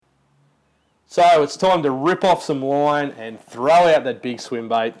So it's time to rip off some line and throw out that big swim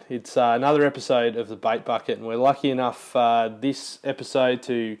bait. It's another episode of the Bait Bucket, and we're lucky enough this episode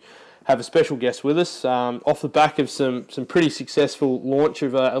to have a special guest with us. Off the back of some pretty successful launch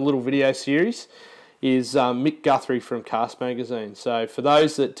of a little video series is Mick Guthrie from Cast Magazine. So for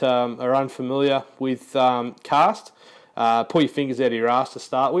those that are unfamiliar with Cast, pull your fingers out of your ass to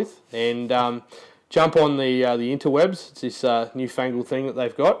start with and jump on the interwebs. It's this newfangled thing that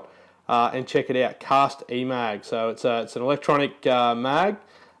they've got. And check it out, Cast eMag. So it's an electronic mag,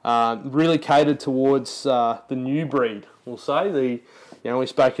 really catered towards the new breed. We'll say we've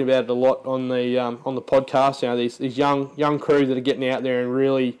spoken about it a lot on the podcast. These young crew that are getting out there and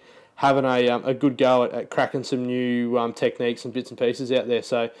really having a good go at cracking some new techniques and bits and pieces out there.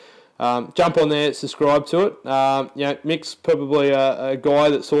 So jump on there, subscribe to it. Mick's probably a guy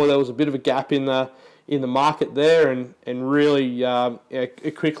that saw there was a bit of a gap in the market there, and really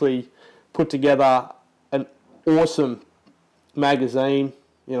quickly put together an awesome magazine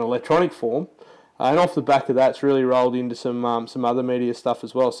in electronic form, and off the back of that, it's really rolled into some other media stuff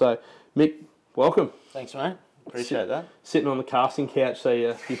as well. So, Mick, welcome. Thanks, mate. Appreciate that. Sitting on the casting couch, so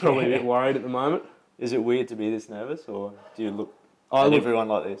you're probably a bit worried at the moment. Is it weird to be this nervous, or do you look at everyone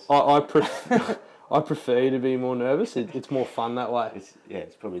like this? I prefer you to be more nervous. It's more fun that way.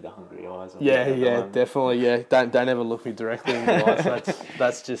 It's probably the hungry eyes. Definitely. Yeah, don't ever look me directly in the eyes.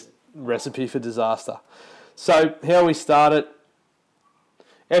 That's just recipe for disaster. So how we start it,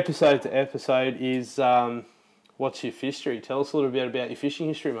 episode to episode, is what's your history? Tell us a little bit about your fishing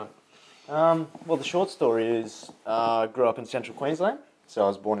history, mate. Well, the short story is I grew up in central Queensland, so I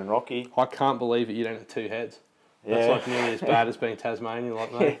was born in Rocky. I can't believe it. You don't have two heads. That's like nearly as bad as being Tasmanian,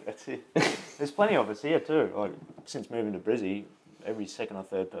 like me. Yeah, that's it. There's plenty of us here too. Like since moving to Brizzy, every second or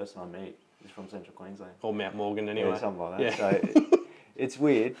third person I meet is from central Queensland. Or Mount Morgan, anyway. Yeah, something like that. Yeah. So it's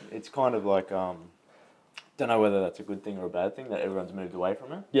weird. It's kind of like don't know whether that's a good thing or a bad thing that everyone's moved away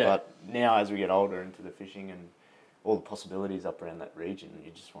from it. Yeah. But now, as we get older into the fishing and all the possibilities up around that region,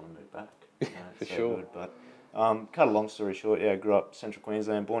 you just want to move back. For sure. Good. But cut a long story short, I grew up central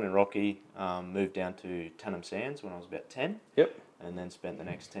Queensland, born in Rocky, moved down to Tannum Sands when I was about 10. Yep. And then spent the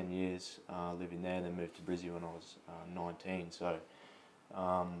next 10 years living there, then moved to Brizzy when I was 19. So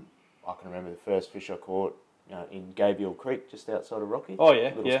I can remember the first fish I caught in Gabriel Creek, just outside of Rocky. Oh,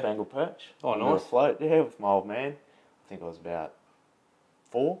 yeah. Little spangled perch. Oh, Little nice. float, with my old man. I think I was about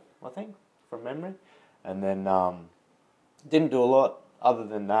 4, from memory. And then didn't do a lot other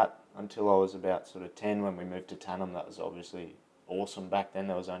than that until I was about sort of 10 when we moved to Tannum. That was obviously awesome. Back then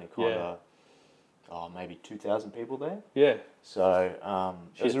there was only maybe 2,000 people there. Yeah. So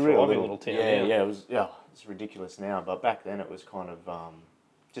it was a real little town. It's ridiculous now, but back then it was kind of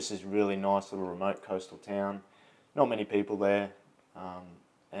just this really nice little remote coastal town. Not many people there,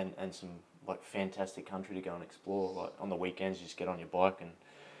 and some like fantastic country to go and explore. Like on the weekends, you just get on your bike and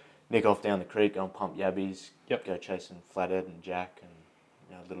nick off down the creek, go and pump yabbies, go chasing flathead and jack and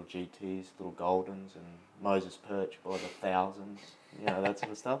little GTs, little Goldens and Moses perch by the thousands, that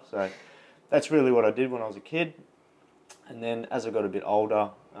sort of stuff. So that's really what I did when I was a kid. And then as I got a bit older,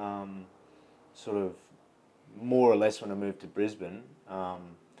 sort of more or less when I moved to Brisbane,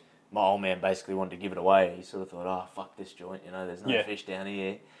 my old man basically wanted to give it away. He sort of thought, "Oh, fuck this joint, there's no fish down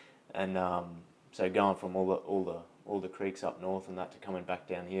here." And so going from all the creeks up north and that to coming back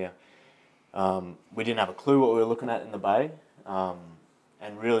down here, we didn't have a clue what we were looking at in the bay,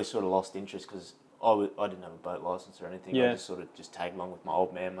 and really sort of lost interest because I didn't have a boat license or anything. I just sort of tagged along with my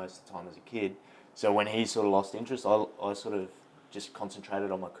old man most of the time as a kid. So when he sort of lost interest, I sort of just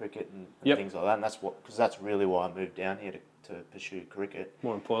concentrated on my cricket and things like that. And that's really why I moved down here to pursue cricket.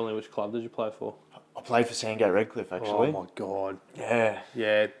 More importantly, which club did you play for? I played for Sandgate Redcliffe, actually. Oh my god. Yeah.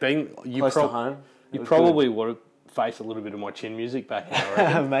 Yeah, Close to home. You probably would have faced a little bit of my chin music back then, I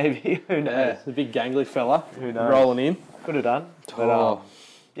reckon. Maybe. Who knows? Yeah, the big gangly fella. Who knows? Rolling in. Could have done. But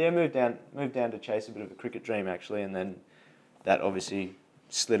moved down to chase a bit of a cricket dream actually, and then that obviously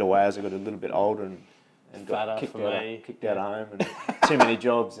slid away as I got a little bit older and got kicked out of home and too many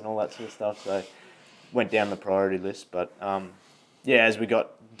jobs and all that sort of stuff. So went down the priority list. But as we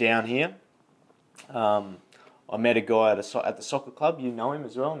got down here, I met a guy at the soccer club. You know him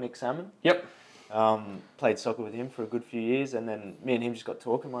as well, Nick Salmon. Yep. Played soccer with him for a good few years, and then me and him just got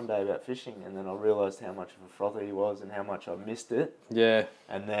talking one day about fishing, and then I realised how much of a frother he was and how much I missed it. Yeah.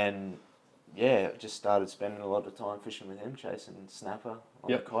 And then, just started spending a lot of time fishing with him, chasing snapper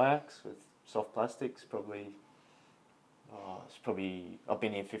on the kayaks with soft plastics. I've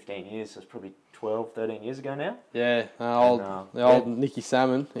been here 15 years, so it's probably 12, 13 years ago now. Yeah, the old Nicky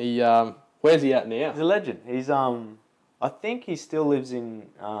Salmon. Where's he at now? He's a legend. He's I think he still lives in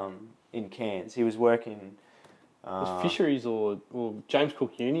in Cairns. He was working. Was Fisheries or James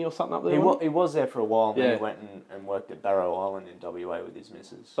Cook Uni or something up there? He was there for a while, and Yeah. then he went and worked at Barrow Island in WA with his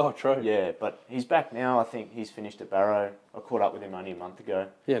missus. Oh, true. Yeah, but he's back now. I think he's finished at Barrow. I caught up with him only a month ago.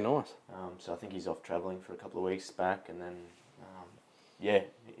 Yeah, nice. So I think he's off travelling for a couple of weeks back, and then, yeah,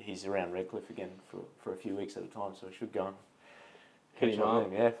 he's around Redcliffe again for a few weeks at a time, so I should go and Hit him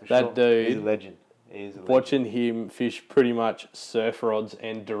up. Yeah, for That sure. dude, He's a legend. He is a legend. Watching him fish pretty much surf rods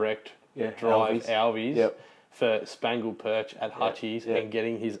and direct drive albies for spangled perch at Hutchies and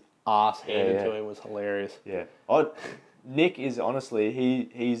getting his ass handed to him was hilarious. Yeah. Nick is honestly,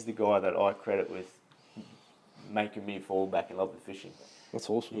 he's the guy that I credit with making me fall back in love with fishing. That's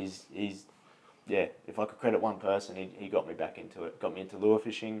awesome. He's if I could credit one person, he got me back into it. Got me into lure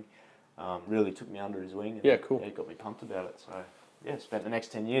fishing, really took me under his wing. And, yeah, cool. He got me pumped about it. So, yeah, spent the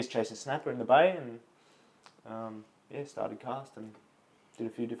next 10 years chasing snapper in the bay and, started cast and did a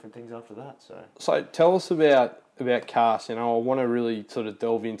few different things after that. So tell us about cast. I want to really sort of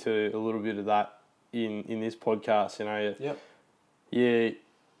delve into a little bit of that in this podcast.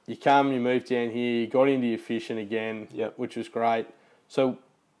 You come, you moved down here, you got into your fishing again, which was great. So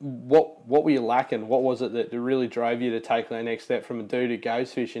what were you lacking? What was it that really drove you to take that next step from a dude who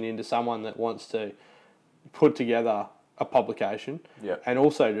goes fishing into someone that wants to put together a publication and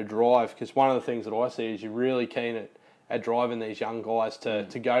also to drive? Because one of the things that I see is you're really keen at driving these young guys to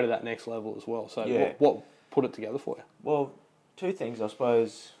go to that next level as well. So what put it together for you? Well, two things, I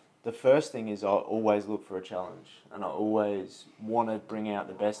suppose. The first thing is I always look for a challenge, and I always want to bring out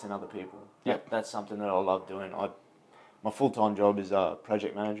the best in other people. That's something that I love doing. My full-time job is a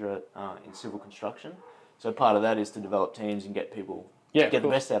project manager in civil construction, so part of that is to develop teams and get people, get the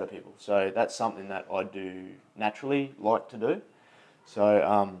best out of people. So that's something that I do naturally like to do.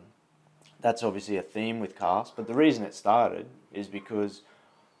 So that's obviously a theme with cast, but the reason it started is because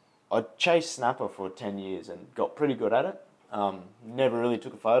I chased snapper for 10 years and got pretty good at it. Never really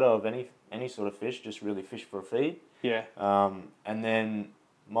took a photo of any sort of fish, just really fished for a feed. Yeah. And then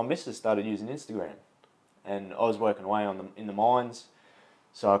my missus started using Instagram, and I was working away in the mines,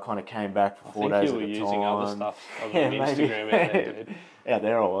 so I kind of came back for 4 days at a time. I think you were using other stuff other than Instagram out there, dude. Out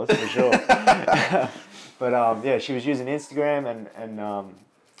there I was, for sure. But she was using Instagram, and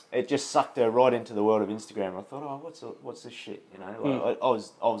it just sucked her right into the world of Instagram. I thought, what's this shit? I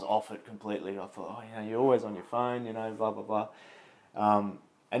was off it completely. I thought, you're always on your phone, blah blah blah.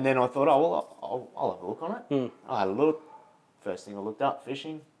 And then I thought, I'll have a look on it. I had a look. First thing I looked up,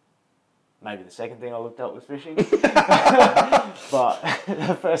 fishing. Maybe the second thing I looked up was fishing. But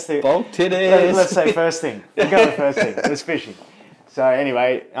the first thing, bulk titties. Let's say first thing. We'll go with first thing. It was fishing. So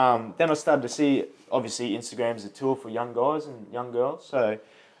anyway, then I started to see. Obviously, Instagram's a tool for young guys and young girls. So.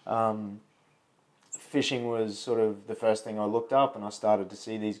 Fishing was sort of the first thing I looked up, and I started to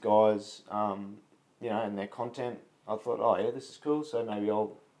see these guys, and their content. I thought, this is cool. So maybe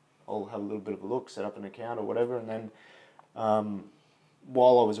I'll have a little bit of a look, set up an account or whatever. And then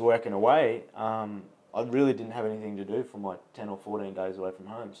while I was working away, I really didn't have anything to do for my 10 or 14 days away from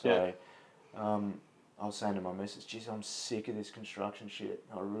home. So I was saying to my missus, geez, I'm sick of this construction shit.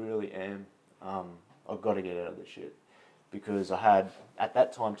 I really am. I've got to get out of this shit. Because I had, at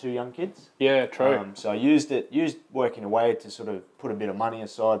that time, 2 young kids. Yeah, true. So I used working away to sort of put a bit of money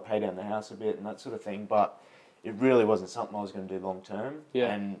aside, pay down the house a bit and that sort of thing, but it really wasn't something I was going to do long term.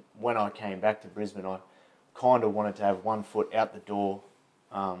 Yeah. And when I came back to Brisbane, I kind of wanted to have one foot out the door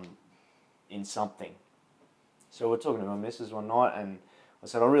in something. So we're talking to my missus one night, and I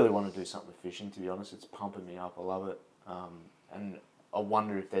said, I really want to do something with fishing, to be honest. It's pumping me up. I love it. And I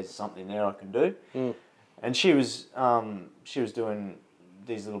wonder if there's something there I can do. And she was doing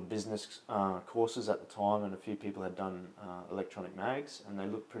these little business courses at the time, and a few people had done electronic mags, and they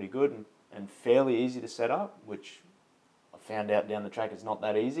looked pretty good and fairly easy to set up, which I found out down the track it's not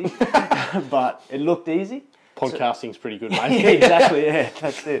that easy, but it looked easy. Podcasting's pretty good, mate. Yeah, exactly,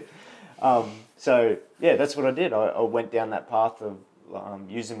 that's it. That's what I did. I went down that path of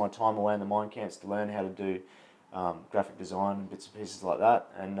using my time away in the mine camps to learn how to do graphic design and bits and pieces like that,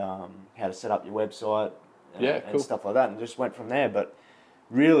 and how to set up your website and stuff like that, and just went from there. But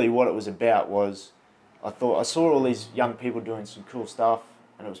really what it was about was I saw all these young people doing some cool stuff,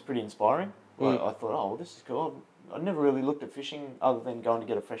 and it was pretty inspiring. I thought, this is cool. I never really looked at fishing other than going to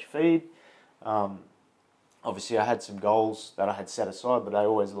get a fresh feed. Obviously I had some goals that I had set aside, but they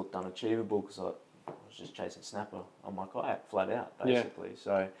always looked unachievable because I was just chasing snapper on my kayak flat out, basically.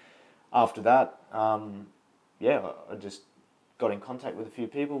 So after that, I just got in contact with a few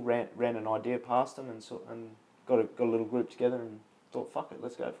people, ran an idea past them, and got a little group together and thought, fuck it,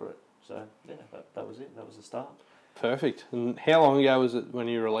 let's go for it. So that was it. That was the start. Perfect. And how long ago was it when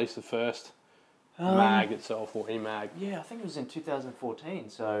you released the first mag itself, or eMag? Yeah, I think it was in 2014,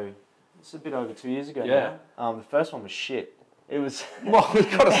 so it's a bit over 2 years ago Yeah. now. The first one was shit. It was... Well, we've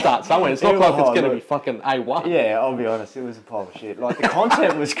got to start somewhere. It's not like it's going to be fucking A1. Yeah, I'll be honest, it was a pile of shit. Like, the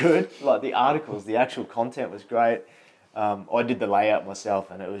content was good, like the articles, the actual content was great. I did the layout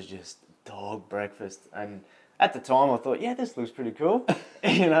myself, and it was just dog breakfast. And at the time, I thought, yeah, this looks pretty cool,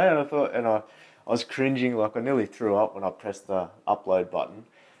 you know. And I thought, I was cringing, like I nearly threw up when I pressed the upload button.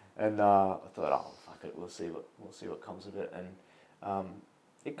 And I thought, oh fuck it, we'll see what comes of it. And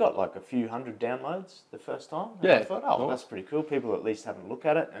it got like a few hundred downloads the first time. And I thought, well, that's pretty cool. People at least haven't looked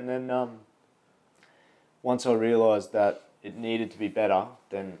at it. And then once I realised that it needed to be better,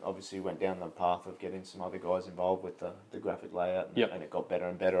 then obviously went down the path of getting some other guys involved with the graphic layout, and it got better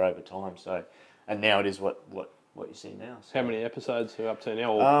and better over time. So, and now it is what you see now. So. How many episodes are you up to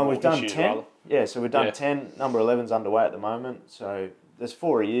now? We've done 10. Rather? Yeah, so we've done 10. Number 11's underway at the moment. So there's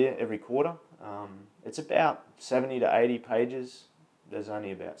 4 a year every quarter. It's about 70 to 80 pages. There's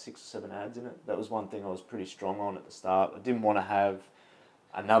only about 6 or 7 ads in it. That was one thing I was pretty strong on at the start. I didn't want to have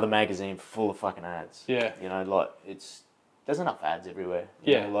another magazine full of fucking ads. Yeah. You know, like there's enough ads everywhere.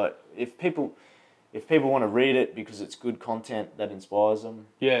 You know, like if people want to read it because it's good content that inspires them.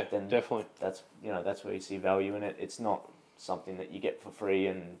 Yeah, then definitely. That's where you see value in it. It's not something that you get for free,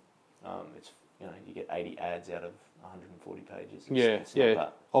 and it's you get 80 ads out of 140 pages. It's not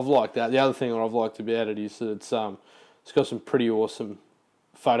that. I've liked that. The other thing that I've liked about it is that it's got some pretty awesome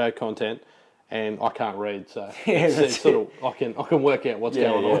photo content, and I can't read, so it's sort of I can work out what's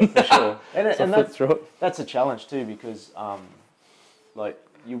going on. For sure. And through it. That's a challenge too, because like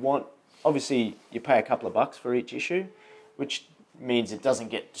obviously you pay a couple of bucks for each issue, which means it doesn't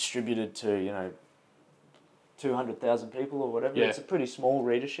get distributed to 200,000 people or whatever. Yeah. It's a pretty small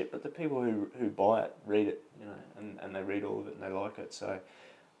readership, but the people who buy it read it, and they read all of it and they like it. So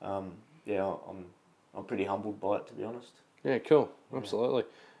I'm pretty humbled by it, to be honest. Yeah, cool. Absolutely.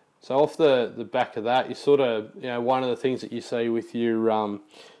 So off the back of that, you sort of, one of the things that you see with your,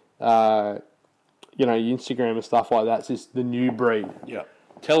 your Instagram and stuff like that is the new breed. Yeah.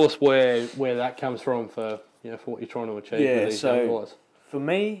 Tell us where that comes from for what you're trying to achieve with these young guys. For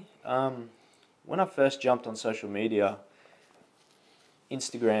me, when I first jumped on social media,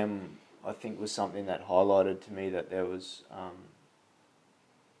 Instagram, I think, was something that highlighted to me that there was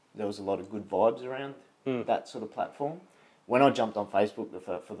a lot of good vibes around that sort of platform. When I jumped on Facebook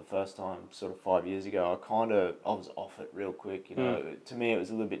for the first time, sort of 5 years ago, I was off it real quick. To me, it was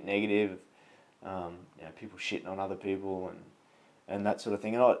a little bit negative. People shitting on other people and that sort of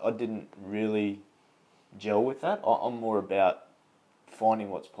thing. And I didn't really gel with that. I'm more about finding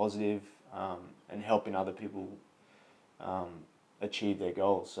what's positive and helping other people achieve their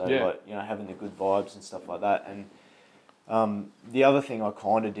goals. So having the good vibes and stuff like that. And the other thing I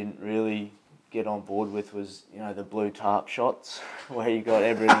kind of didn't really get on board with was the blue tarp shots where you got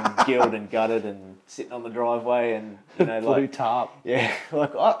everything gilled and gutted and sitting on the driveway and blue tarp. Yeah,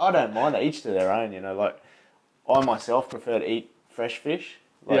 like I don't mind that, each to their own. Like I myself prefer to eat fresh fish.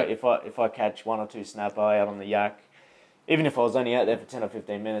 Like if I catch 1 or 2 snapper out on the yak, even if I was only out there for 10 or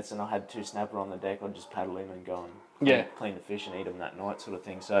 15 minutes and I had 2 snapper on the deck, I'd just paddle in and go and clean the fish and eat them that night, sort of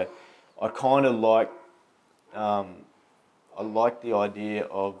thing. So I kind of like the idea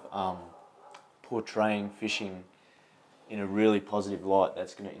of portraying fishing in a really positive light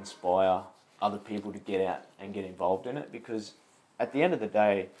that's going to inspire other people to get out and get involved in it, because at the end of the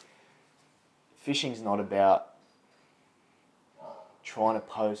day, fishing's not about trying to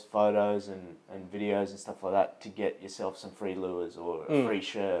post photos and videos and stuff like that to get yourself some free lures or a free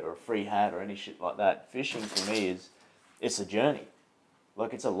shirt or a free hat or any shit like that. Fishing for me it's a journey.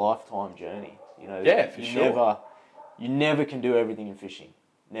 Like, it's a lifetime journey. You never can do everything in fishing.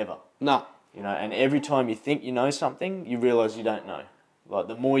 Never. No. And every time you think you know something, you realise you don't know. Like,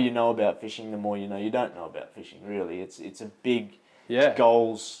 the more you know about fishing, the more you know you don't know about fishing, really. It's a big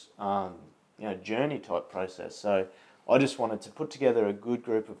goals, journey type process. So I just wanted to put together a good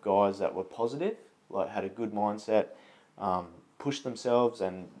group of guys that were positive, like had a good mindset, push themselves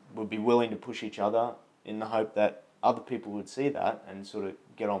and would be willing to push each other in the hope that other people would see that and sort of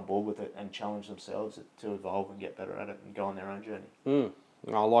get on board with it and challenge themselves to evolve and get better at it and go on their own journey.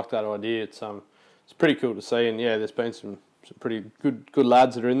 I like that idea. It's pretty cool to see, and there's been some pretty good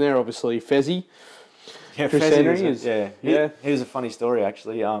lads that are in there. Obviously, Fezzy. Yeah, Fezzy he was a funny story,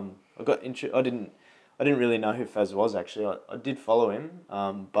 actually. I didn't really know who Fez was, actually. I did follow him,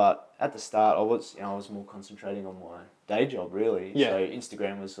 but at the start I was more concentrating on my day job, really. Yeah. So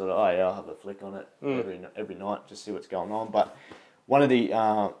Instagram was sort of, I'll have a flick on it every night, just see what's going on. But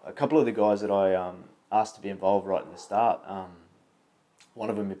a couple of the guys that I asked to be involved right in the start. One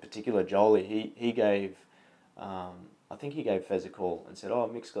of them in particular, Jolie, he gave, I think he gave Fez a call and said,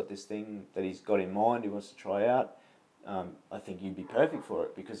 Mick's got this thing that he's got in mind, he wants to try out. I think you'd be perfect for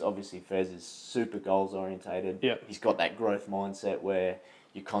it, because obviously Fez is super goals orientated. Yep. He's got that growth mindset where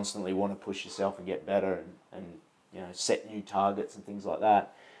you constantly want to push yourself and get better and set new targets and things like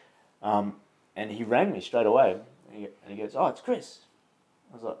that. And he rang me straight away and he goes, it's Chris.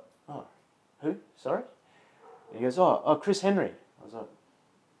 I was like, who? Sorry? And he goes, Chris Henry. I was like,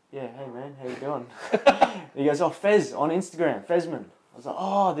 yeah, hey man, how you doing? And he goes, Fez on Instagram, Fezman. I was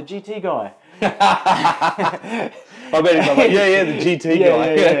like, the GT guy. I bet he's like, the GT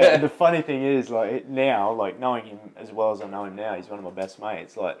guy. Yeah. And the funny thing is, now, knowing him as well as I know him now, he's one of my best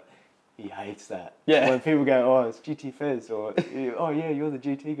mates. He hates that. Yeah. When people go, it's GT Fez, or you're the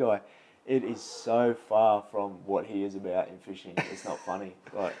GT guy. It is so far from what he is about in fishing. It's not funny.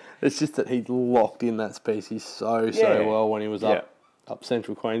 It's just that he locked in that species so well when he was up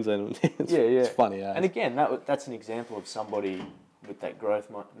central Queensland. It's funny, eh? And again, that's an example of somebody with that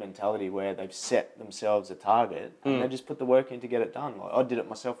growth mentality where they've set themselves a target and they just put the work in to get it done. I did it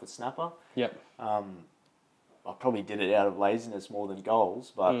myself with snapper. Yep. I probably did it out of laziness more than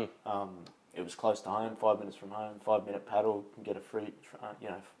goals, but it was close to home, 5 minutes from home, 5-minute paddle, can get a free,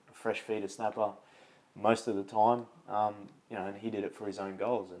 a fresh feed of snapper most of the time. And he did it for his own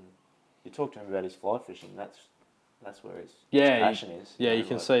goals. And you talk to him about his fly fishing, that's where his passion is. Yeah, you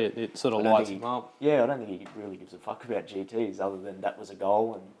can see it. It sort of lights him up. Yeah, I don't think he really gives a fuck about GTs other than that was a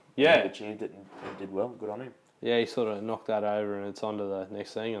goal and he achieved it and did well. Good on him. Yeah, he sort of knocked that over and it's on to the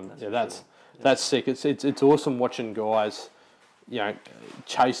next thing. And that's sick. It's awesome watching guys,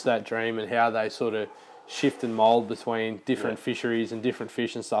 chase that dream and how they sort of shift and mould between different fisheries and different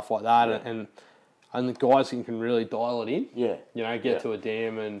fish and stuff like that. And the guys can really dial it in. Yeah. Get to a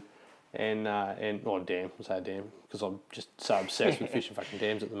dam and not a dam, I'll say a dam, because I'm just so obsessed with fishing fucking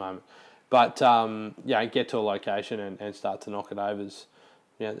dams at the moment. But get to a location and start to knock it over.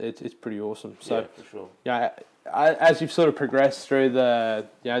 It's pretty awesome. So for sure. As you've sort of progressed through the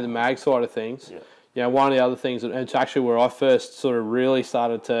the mag side of things, one of the other things, and it's actually where I first sort of really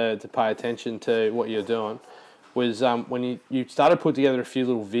started to pay attention to what you're doing, was when you started to put together a few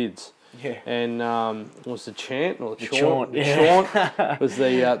little vids. Yeah. And was the chant or the chaunt? The chaunt was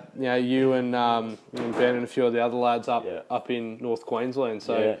the you and Ben and a few of the other lads up in North Queensland.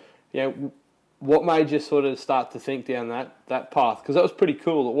 So what made you sort of start to think down that path? Because that was pretty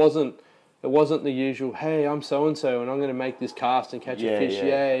cool. It wasn't the usual, hey, I'm so and so and I'm going to make this cast and catch a fish,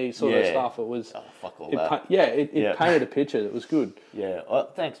 yay, sort of stuff. It was fuck all that. It painted a picture that was good. Yeah,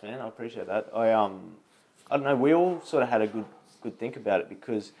 thanks, man. I appreciate that. I don't know. We all sort of had a good think about it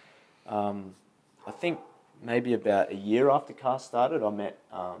because. I think maybe about a year after cast started, I met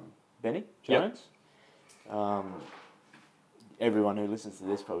Benny Jones. Everyone who listens to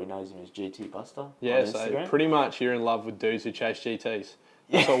this probably knows him as GT Buster. Yeah, so pretty much you're in love with dudes who chase GTs.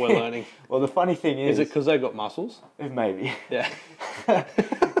 That's what we're learning. Well, the funny thing is... Is it because they got muscles? Maybe. Yeah.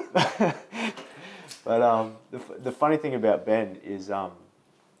 But the funny thing about Ben is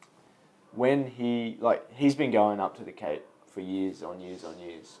when he's been going up to the Cape for years on years.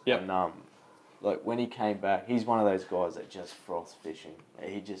 Yep. And when he came back, he's one of those guys that just froths fishing.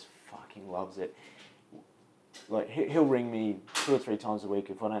 He just fucking loves it. He'll ring me 2 or 3 times a week.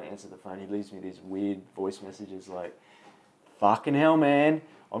 If I don't answer the phone, he leaves me these weird voice messages like, fucking hell, man,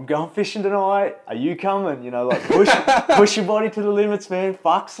 I'm going fishing tonight. Are you coming? Push your body to the limits, man.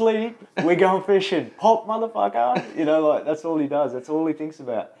 Fuck sleep. We're going fishing. Pop, motherfucker. That's all he does. That's all he thinks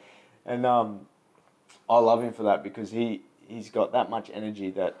about. And I love him for that because he's got that much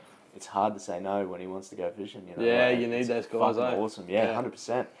energy that it's hard to say no when he wants to go fishing. You need those guys. Awesome,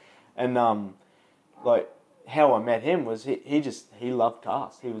 100%. And how I met him was he loved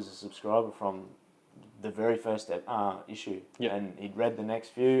cast. He was a subscriber from the very first issue, and he'd read the next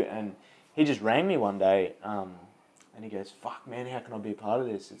few, and he just rang me one day, and he goes, "Fuck, man, how can I be a part of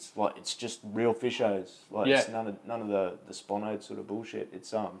this? It's just real fishos. It's none of the sponoed sort of bullshit.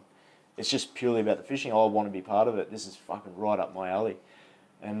 It's just purely about the fishing. I want to be part of it. This is fucking right up my alley."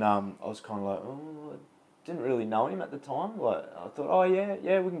 And I was kind of like, I didn't really know him at the time. I thought, we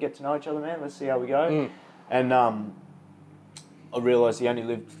can get to know each other, man. Let's see how we go. And I realised he only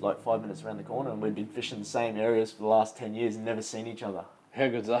lived 5 minutes around the corner, and we'd been fishing the same areas for the last 10 years and never seen each other. How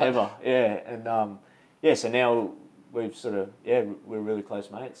good's that? Ever, yeah. And so now we've sort of, we're really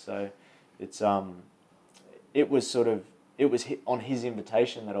close mates. So it's it was on his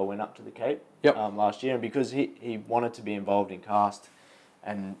invitation that I went up to the Cape last year, and because he wanted to be involved in cast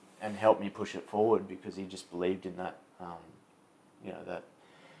and help me push it forward because he just believed in that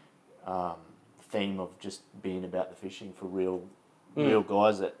theme of just being about the fishing for real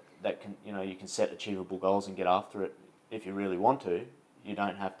guys that can, you know, you can set achievable goals and get after it if you really want to. You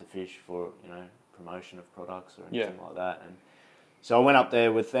don't have to fish for, you know, promotion of products or anything like that. And so I went up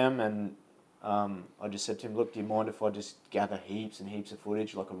there with them, and I just said to him, look, do you mind if I just gather heaps and heaps of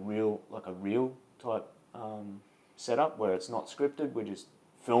footage, like a real type setup where it's not scripted. We just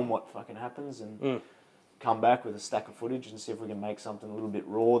film what fucking happens and come back with a stack of footage and see if we can make something a little bit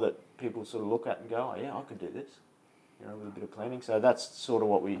raw that people sort of look at and go, oh yeah, I could do this, you know, with a bit of planning. So that's sort of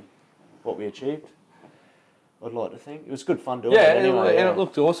what we achieved. I'd like to think it was good fun doing it. Anyway, and it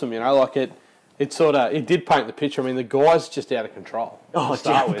looked awesome. You know, like it did paint the picture. I mean, the guy's just out of control. Oh,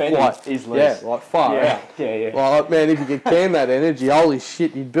 Jack Benny is loose. Yeah, like far out. Yeah. Like, man, if you could can that energy, holy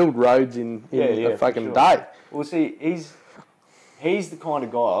shit, you'd build roads in a fucking day. Well, see, he's the kind of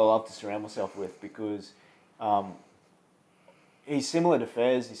guy I love to surround myself with because he's similar to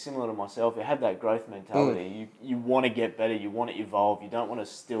Fez, he's similar to myself. He had that growth mentality. You want to get better, you want to evolve, you don't want to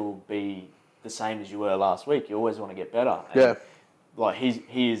still be the same as you were last week. You always want to get better. And like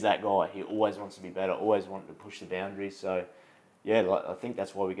he is that guy. He always wants to be better, always wanted to push the boundaries. So yeah, like, I think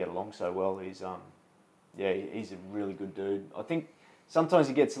that's why we get along so well. He's he's a really good dude. I think sometimes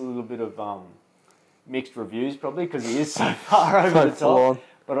he gets a little bit of mixed reviews probably because he is so far over the top.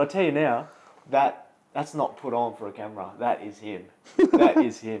 But I tell you now, that's not put on for a camera. That is him. That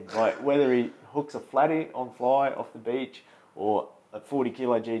is him. Like whether he hooks a flatty on fly off the beach or a 40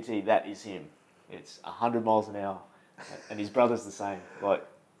 kilo GT, that is him. It's 100 miles an hour, and his brother's the same. Like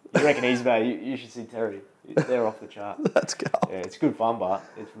you reckon he's bad? You should see Terry. They're off the chart. Let's go. Yeah, it's good fun, but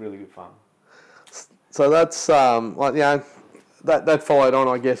it's really good fun. So that's like, you know, that followed on,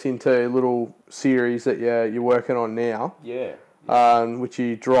 I guess, into a little series that you're working on now. Yeah. Which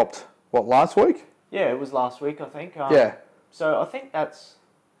you dropped last week? Yeah, it was last week, I think. Yeah. So I think that's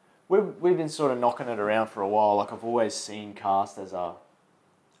we've been sort of knocking it around for a while. Like I've always seen Cast as a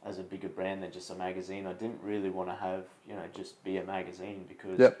bigger brand than just a magazine. I didn't really want to have, you know, just be a magazine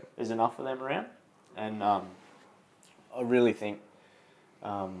because there's enough of them around, and I really think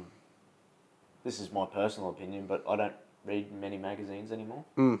this is my personal opinion, but I don't read many magazines anymore.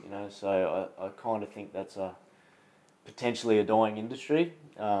 You know, so I kind of think that's potentially a dying industry.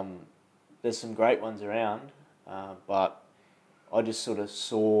 There's some great ones around, but I just sort of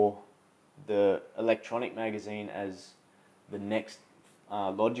saw the electronic magazine as the next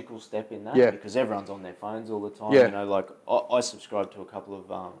logical step in that because everyone's on their phones all the time. You know, like I subscribe to a couple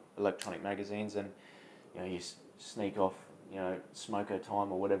of electronic magazines, and you know, you sneak off, you know, smoko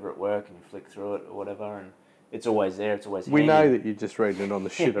time or whatever at work, and you flick through it or whatever, and it's always there. It's always we handy. know that you're just reading it on the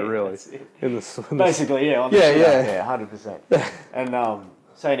shitter, really. Basically, yeah, on the shitter, 100%. And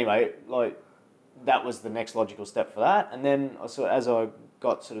so anyway, like that was the next logical step for that, and then as I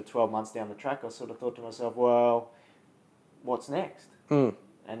got sort of 12 months down the track, I sort of thought to myself, well, what's next? And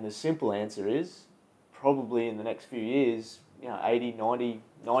the simple answer is probably in the next few years, you know, 80, 90,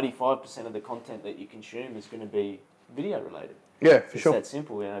 95% of the content that you consume is going to be video related. Yeah, for sure. It's that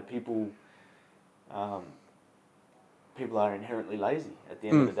simple. You know, people are inherently lazy at the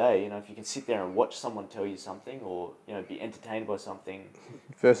end of the day. You know, if you can sit there and watch someone tell you something, or, you know, be entertained by something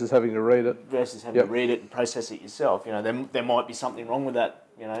versus having to read it. To read it and process it yourself, you know, there might be something wrong with that,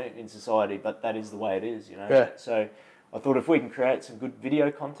 you know, in society, but that is the way it is, you know. Yeah. So I thought if we can create some good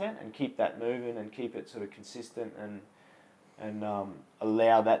video content and keep that moving and keep it sort of consistent and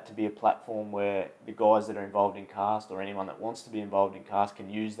allow that to be a platform where the guys that are involved in Cast or anyone that wants to be involved in Cast can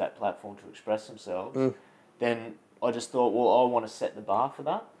use that platform to express themselves, then I just thought, well, I want to set the bar for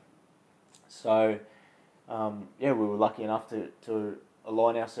that. So, we were lucky enough to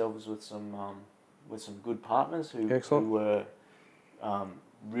align ourselves with some good partners who were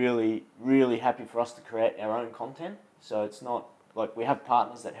really, really happy for us to create our own content. So it's not like we have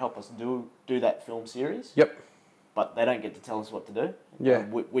partners that help us do that film series. Yep. But they don't get to tell us what to do. Yeah.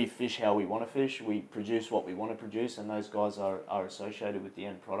 We fish how we want to fish. We produce what we want to produce, and those guys are associated with the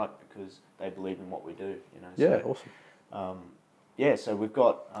end product because they believe in what we do. You know. Yeah. So, awesome. So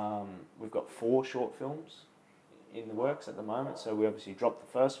we've got 4 short films in the works at the moment. So we obviously dropped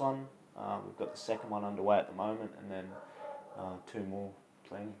the first one. We've got the second one underway at the moment, and then 2 more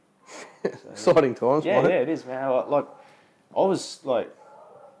planning. So, exciting times. Yeah, it is, man.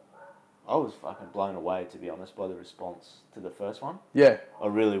 I was fucking blown away, to be honest, by the response to the first one. Yeah. I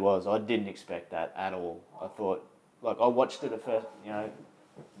really was. I didn't expect that at all. I thought, I watched it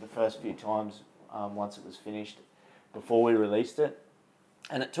the first few times once it was finished before we released it.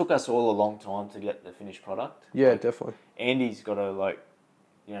 And it took us all a long time to get the finished product. Yeah, definitely. Andy's got to,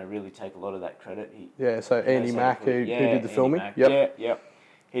 really take a lot of that credit. So Andy Mack, who did the filming. Yep.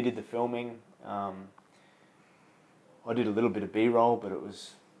 He did the filming. I did a little bit of B-roll, but it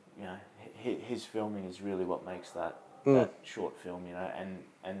was, you know, his filming is really what makes that short film, you know,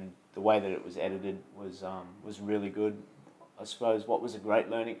 and the way that it was edited was really good. I suppose what was a great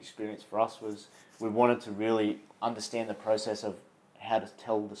learning experience for us was we wanted to really understand the process of how to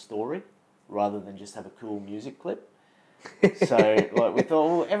tell the story rather than just have a cool music clip. So like we thought,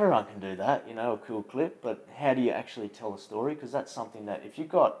 well, everyone can do that, you know, a cool clip, but how do you actually tell a story? Because that's something that if you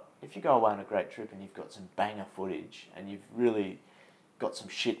go away on a great trip and you've got some banger footage and you've really got some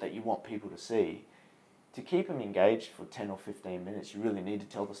shit that you want people to see, to keep them engaged for 10 or 15 minutes, you really need to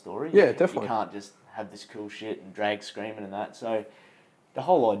tell the story. Yeah, definitely. You can't just have this cool shit and drag screaming and that. So the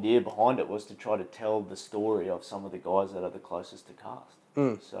whole idea behind it was to try to tell the story of some of the guys that are the closest to cast.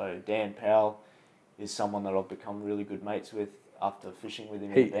 So Dan Powell is someone that I've become really good mates with after fishing with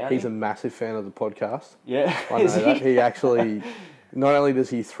him. He's a massive fan of the podcast. Yeah. I know that. He actually, not only does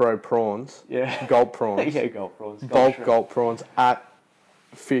he throw prawns, gulp prawns, gulp prawns, bulk gulp prawns at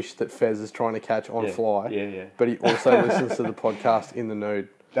fish that Fez is trying to catch on fly, but he also listens to the podcast in the nude.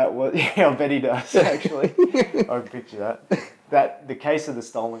 That was, I bet he does, actually. I can picture that. The case of the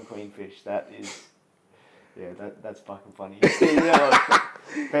stolen queenfish, that is, that's fucking funny.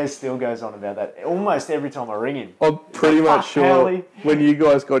 Fez still goes on about that almost every time I ring him. I'm pretty much sure when you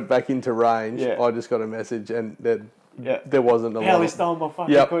guys got back into range, I just got a message and there wasn't a lot. Howley stole my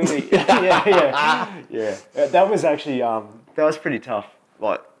fucking queenie. Yeah. That was actually, that was pretty tough.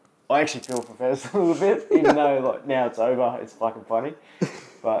 Like, I actually feel for Fez a little bit, even though like now it's over, it's fucking funny.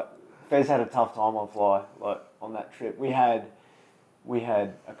 But Fez had a tough time on fly, like on that trip. We had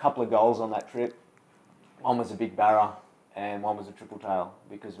a couple of goals on that trip. One was a big barra and one was a triple tail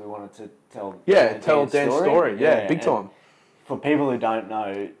because we wanted to tell Dan's story. Yeah, big time. For people who don't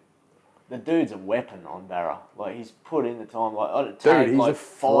know, the dude's a weapon on barra. Like he's put in the time. Like he's like a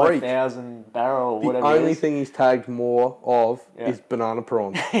freak. 5,000 barra or whatever. The only thing he's tagged more of is banana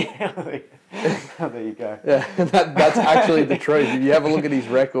prawns. There you go. Yeah, that's actually the truth. If you have a look at his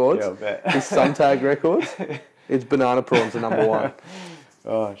records, his Suntag records, it's banana prawns are number one.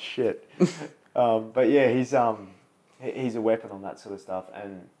 Oh shit. But yeah, he's a weapon on that sort of stuff,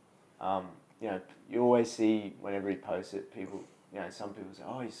 and you know, you always see whenever he posts it, people. You know, some people say,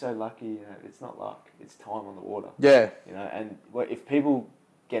 "Oh, you're so lucky." You know, it's not luck; it's time on the water. Yeah. You know, and if people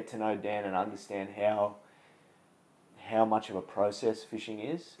get to know Dan and understand how much of a process fishing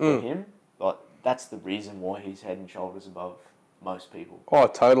is for him, like that's the reason why he's head and shoulders above most people. Oh,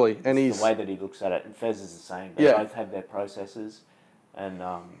 totally. And it's the way that he looks at it. And Fez is the same. They both have their processes, and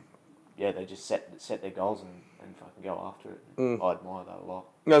they just set their goals and fucking go after it. I admire that a lot.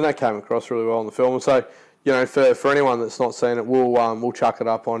 No, that came across really well in the film. And so, you know, for anyone that's not seen it, we'll chuck it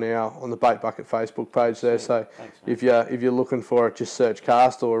up on the Bait Bucket Facebook page there. So thanks, if you're looking for it, just search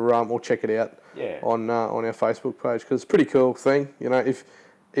Cast or check it out on our Facebook page because it's a pretty cool thing. You know,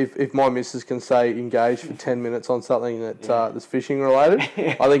 if my missus can say engage for 10 minutes on something that's fishing related,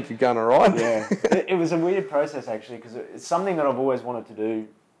 I think you're going all right. Yeah, it was a weird process actually because it's something that I've always wanted to do.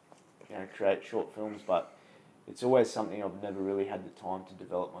 You know, create short films, but it's always something I've never really had the time to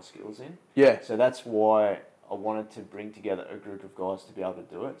develop my skills in. Yeah. So that's why I wanted to bring together a group of guys to be able to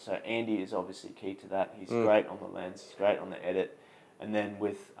do it. So Andy is obviously key to that. He's great on the lens. He's great on the edit. And then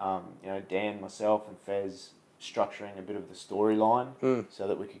with Dan, myself, and Fez structuring a bit of the storyline so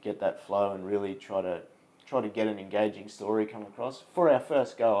that we could get that flow and really try to get an engaging story come across. For our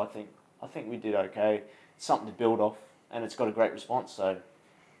first go, I think we did okay. It's something to build off, and it's got a great response. So.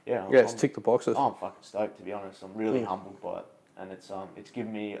 It's ticked the boxes. I'm fucking stoked, to be honest. I'm really humbled by it, and it's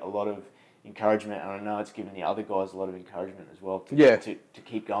given me a lot of encouragement, and I know it's given the other guys a lot of encouragement as well to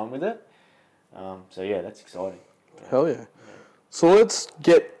keep going with it. That's exciting. Hell yeah! So let's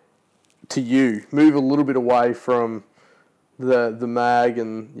get to you. Move a little bit away from the mag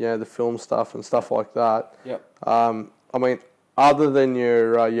and the film stuff and stuff like that. Yep. I mean, other than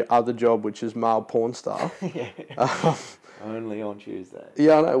your other job, which is male porn star. Only on Tuesday.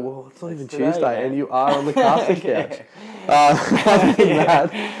 Yeah, I know. Well, it's not even today, Tuesday, man. And you are on the casting couch. Other than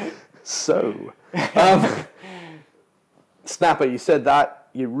that, so Snapper, you said that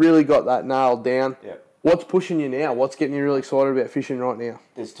you really got that nailed down. Yep. What's pushing you now? What's getting you really excited about fishing right now?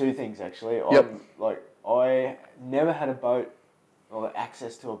 There's two things actually. Yep. I never had a boat or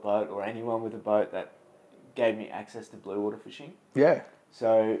access to a boat or anyone with a boat that gave me access to blue water fishing. Yeah.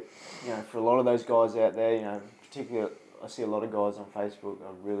 So, for a lot of those guys out there, particularly I see a lot of guys on Facebook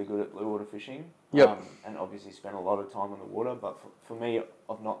are really good at blue water fishing. Yep. And obviously spend a lot of time on the water. But for me,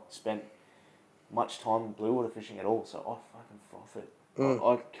 I've not spent much time blue water fishing at all. So I fucking froth it.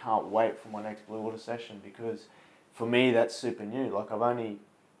 I can't wait for my next blue water session because for me, that's super new. Like I've only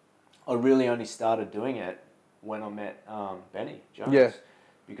I really only started doing it when I met Benny Jones. Yeah.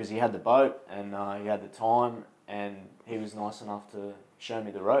 Because he had the boat and he had the time, and he was nice enough to show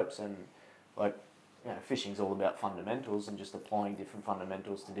me the ropes. And like, fishing's all about fundamentals and just applying different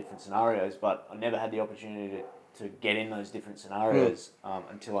fundamentals to different scenarios. But I never had the opportunity to get in those different scenarios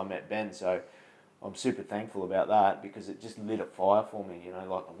until I met Ben. So I'm super thankful about that, because it just lit a fire for me.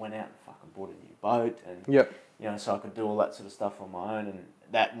 Like I went out and fucking bought a new boat, and so I could do all that sort of stuff on my own, and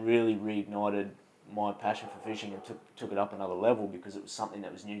that really reignited my passion for fishing and took it up another level, because it was something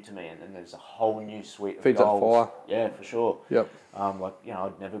that was new to me, and then there's a whole new suite of Feeds that goals. fire. Yeah, for sure. Yep.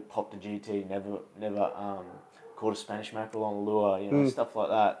 I'd never popped a GT, never caught a Spanish mackerel on a lure, stuff like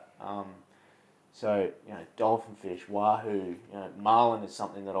that. So, dolphin fish, wahoo, marlin is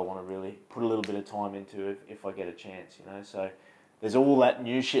something that I want to really put a little bit of time into if I get a chance, So there's all that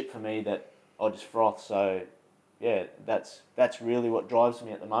new shit for me that I just froth. So yeah, that's really what drives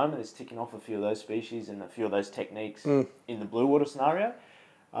me at the moment, is ticking off a few of those species and a few of those techniques in the blue water scenario.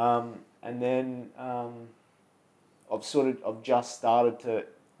 And then I've just started to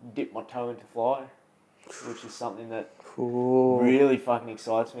dip my toe into fly, which is something that really fucking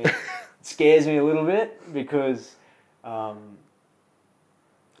excites me. It scares me a little bit, because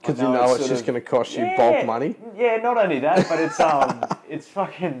it's just going to cost you bulk money. Yeah, not only that, but it's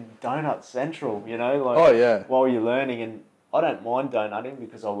fucking donut central, while you're learning. And I don't mind donutting,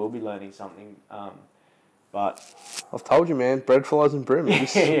 because I will be learning something. But I've told you, man, bread, flies and brim.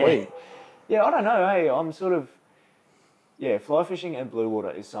 It's sweet. Yeah, I don't know. Hey, I'm sort of fly fishing and blue water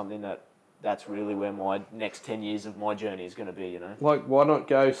is something that's really where my next 10 years of my journey is going to be, Like, why not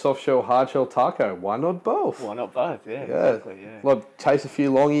go soft shell, hard shell, taco? Why not both? Why not both? Yeah, exactly, yeah. Like, chase a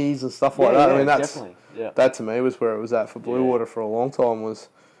few longies and stuff like that. Yeah, I mean, definitely. Yeah. That to me was where it was at for blue water for a long time, was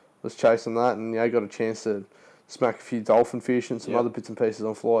chasing that, and got a chance to smack a few dolphin fish and some other bits and pieces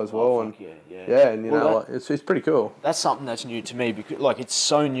on fly as well. And and it's pretty cool. That's something that's new to me, because it's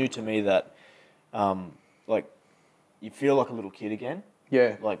so new to me that you feel like a little kid again.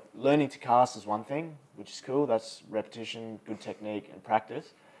 Yeah. Like, learning to cast is one thing, which is cool. That's repetition, good technique, and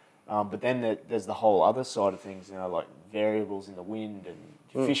practice. But then there's the whole other side of things, like variables in the wind and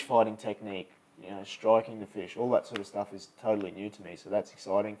fish fighting technique, striking the fish. All that sort of stuff is totally new to me. So that's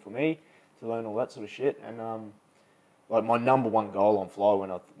exciting for me to learn all that sort of shit. And my number one goal on fly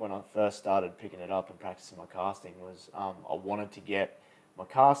when I first started picking it up and practicing my casting was I wanted to get my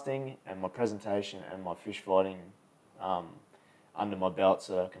casting and my presentation and my fish fighting under my belt,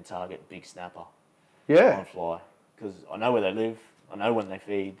 so I can target big snapper on fly, because I know where they live, I know when they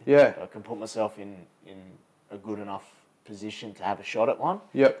feed. I can put myself in a good enough position to have a shot at one.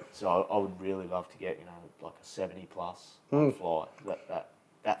 So I would really love to get like a 70 plus on fly.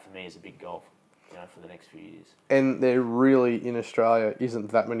 That for me is a big goal, for the next few years. And there really in Australia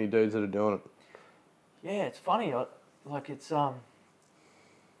isn't that many dudes that are doing it. Yeah, it's funny.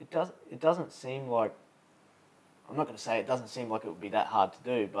 It doesn't seem like, I'm not going to say it doesn't seem like it would be that hard to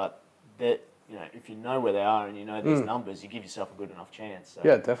do, but that if you know where they are and these numbers, you give yourself a good enough chance. So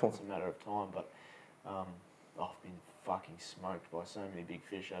yeah, definitely. It's a matter of time. But I've been fucking smoked by so many big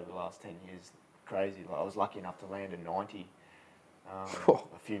fish over the last 10 years. Crazy. Like, I was lucky enough to land a 90 a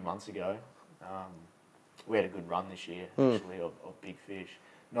few months ago. We had a good run this year, actually, of big fish.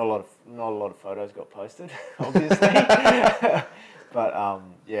 Not a lot of photos got posted, obviously. But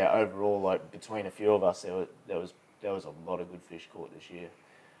overall, like, between a few of us, there was a lot of good fish caught this year.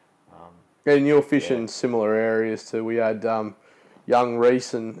 And you're fishing similar areas too. We had young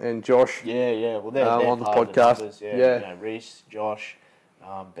Reese and Josh. Well, they're on the part of podcast. The numbers, Reese, Josh,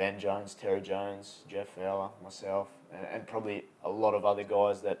 Ben Jones, Terry Jones, Jeff Fowler, myself, and probably a lot of other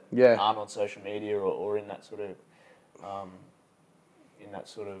guys that aren't on social media or in that sort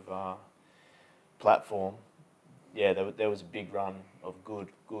of platform. Yeah, there was a big run of good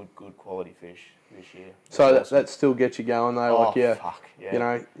quality fish this year. So that still gets you going though. Fuck,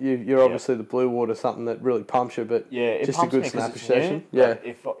 yeah. You're obviously the blue water, something that really pumps you, but just a good snapper session. New. Like,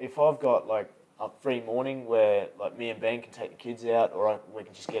 if I've got like a free morning where like me and Ben can take the kids out, or we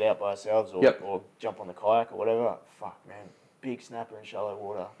can just get out by ourselves, or jump on the kayak or whatever. Fuck, man, big snapper in shallow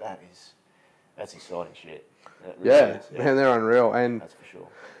water. That's exciting shit. Really is, man, they're unreal, and that's for sure.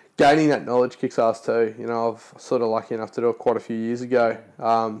 Gaining that knowledge kicks ass too. I've sort of lucky enough to do it quite a few years ago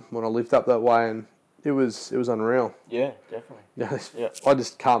when I lived up that way, and it was unreal. Yeah, definitely. I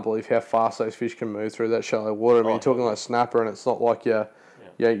just can't believe how fast those fish can move through that shallow water. I mean, you're talking like snapper, and it's not like you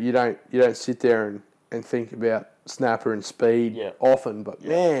don't sit there and think about snapper and speed often, but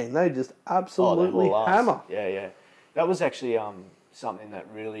man, they just absolutely hammer. Yeah. That was actually something that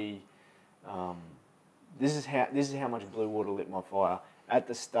really. This is how much blue water lit my fire. at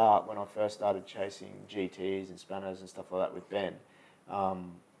the start, when I first started chasing GTs and Spanos and stuff like that with Ben, I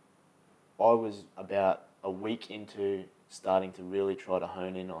was about a week into starting to really try to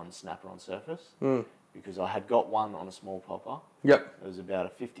hone in on snapper on surface because I had got one on a small popper. Yep. It was about a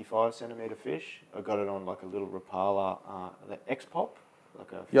 55 centimetre fish. I got it on like a little Rapala, the X-Pop,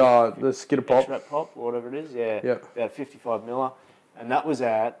 like a the skitter pop. X-Rat pop, or whatever it is. Yeah. Yep. About a 55 miller, and that was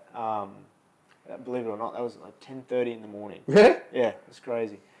at believe it or not, that was like 10:30 in the morning. Yeah? Yeah, it's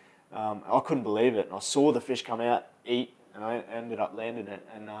crazy. I couldn't believe it. And I saw the fish come out, eat, and I ended up landing it.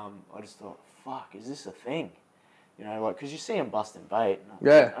 And I just thought, fuck, is this a thing? You know, like, because you see them busting bait.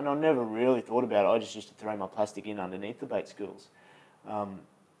 And I never really thought about it. I just used to throw my plastic in underneath the bait schools. And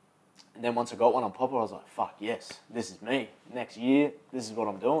then once I got one on popper, I was like, fuck, yes, this is me. Next year, this is what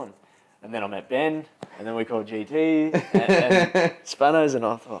I'm doing. And then I met Ben, and then we called GT and Spanos, and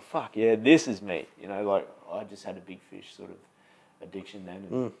I thought, fuck, yeah, this is me. You know, like, I just had a big fish sort of addiction then.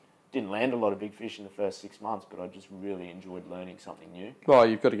 And didn't land a lot of big fish in the first 6 months, but I just really enjoyed learning something new. Well,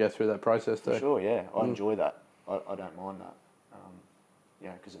 you've got to go through that process too. For sure, yeah. I enjoy that. I don't mind that.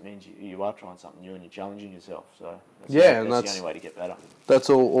 Yeah, because it means you are trying something new and you're challenging yourself. So that's the only way to get better. That's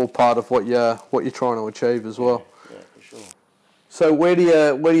all part of what you're trying to achieve as well. Yeah, for sure. So where do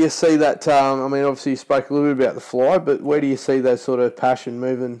you see that? I mean, obviously you spoke a little bit about the fly, but where do you see that sort of passion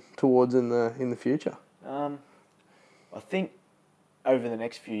moving towards in the future? I think over the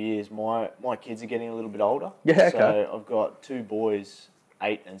next few years, my kids are getting a little bit older. Yeah, okay. So I've got 2 boys,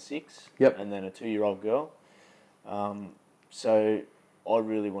 8 and 6. Yep. And then a 2-year-old girl. So I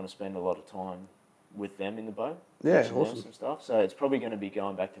really want to spend a lot of time with them in the boat. Yeah, teaching them some stuff. So it's probably going to be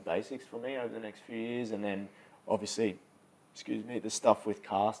going back to basics for me over the next few years, and then obviously, the stuff with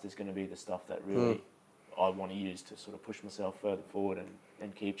cast is going to be the stuff that really I want to use to sort of push myself further forward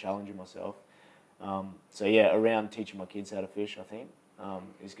and keep challenging myself. So yeah, around teaching my kids how to fish, I think,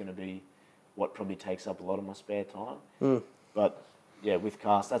 is going to be what probably takes up a lot of my spare time. But yeah, with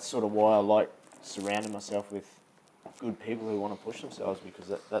cast, that's sort of why I like surrounding myself with good people who want to push themselves, because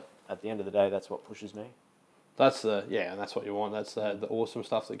that at the end of the day, that's what pushes me. That's and that's what you want. That's the awesome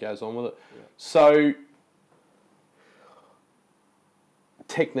stuff that goes on with it. Yeah. So,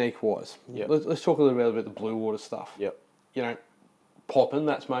 technique-wise, let's talk a little bit about the blue water stuff. Yep. You know, popping,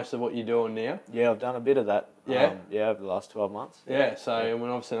 that's most of what you're doing now. Yeah, I've done a bit of that. Yeah. Over the last 12 months. Yeah. So, and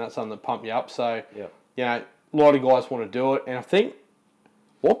obviously that's something that pumped you up. So, you know, a lot of guys want to do it, and I think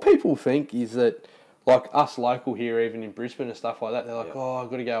what people think is that, like us local here, even in Brisbane and stuff like that, they're like, oh,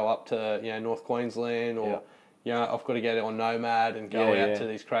 I've got to go up to North Queensland, or I've got to get on Nomad and go out to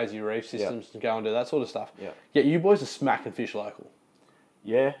these crazy reef systems and go and do that sort of stuff. Yeah, you boys are smacking fish local.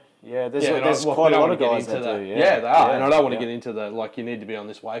 Yeah. There's quite a lot of guys that do. Yeah, they are, and I don't want to get into the you need to be on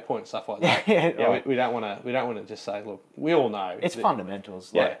this waypoint and stuff like that. We don't want to just say, look, we all know it's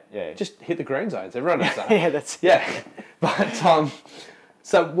fundamentals. Just hit the green zones. Everyone knows that. But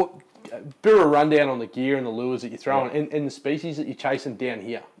so what? Bit of a rundown on the gear and the lures that you're throwing and the species that you're chasing down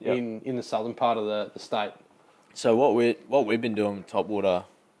here in the southern part of the state. So what we've been doing with topwater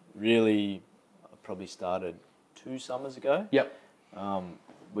really probably started 2 summers ago. Yep.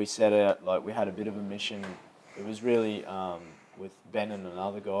 We set out, we had a bit of a mission. It was really with Ben and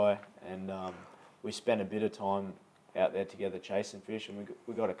another guy, and we spent a bit of time out there together chasing fish, and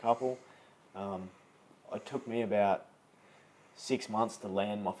we got a couple. It took me about 6 months to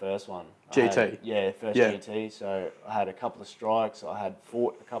land my first one. GT? GT. So I had a couple of strikes, I had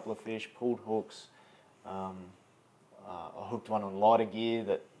fought a couple of fish, pulled hooks. I hooked one on lighter gear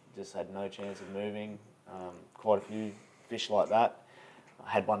that just had no chance of moving. Quite a few fish like that. I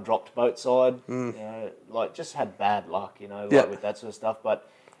had one dropped boat side, just had bad luck, with that sort of stuff. But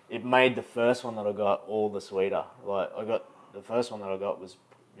it made the first one that I got all the sweeter. The first one that I got was,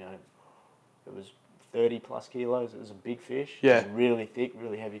 it was 30 plus kilos. It was a big fish. Yeah. It was really thick,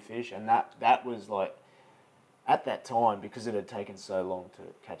 really heavy fish. And that was at that time, because it had taken so long to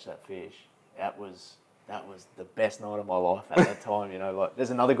catch that fish, that was the best night of my life at that time.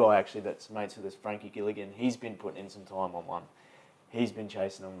 There's another guy actually that's mates with us, Frankie Gilligan. He's been putting in some time on one. He's been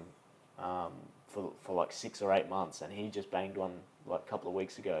chasing them for 6 or 8 months, and he just banged one a couple of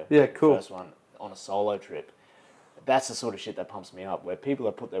weeks ago. Yeah, cool. First one on a solo trip. That's the sort of shit that pumps me up, where people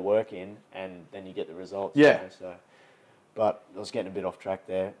have put their work in and then you get the results. Yeah. But I was getting a bit off track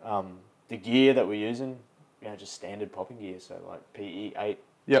there. The gear that we're using, just standard popping gear, so PE 8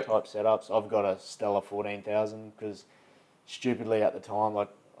 type setups. I've got a Stella 14,000 because stupidly at the time, I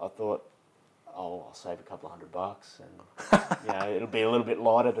thought, I'll save a couple of $100 and it'll be a little bit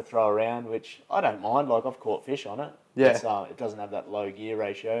lighter to throw around, which I don't mind. I've caught fish on it. Yeah. It doesn't have that low gear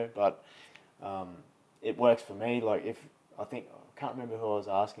ratio, but it works for me. I think I can't remember who I was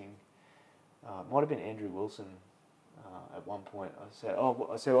asking. It might have been Andrew Wilson. At one point, I said,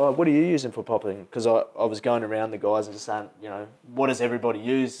 what are you using for popping? Because I was going around the guys and just saying, what does everybody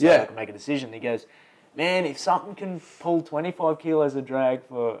use so I can make a decision? He goes, man, if something can pull 25 kilos of drag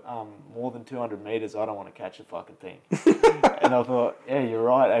for more than 200 metres, I don't want to catch the fucking thing. And I thought, yeah, you're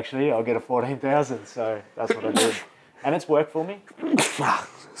right, actually. I'll get a 14,000. So that's what I did. And it's worked for me.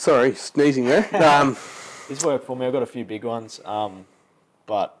 Sorry, sneezing there. It's worked for me. I've got a few big ones,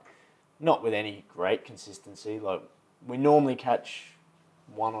 but not with any great consistency. Like, we normally catch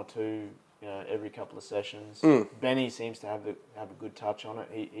one or two, every couple of sessions. Benny seems to have a good touch on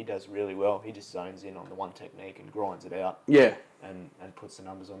it. He does really well. He just zones in on the one technique and grinds it out. Yeah. And puts the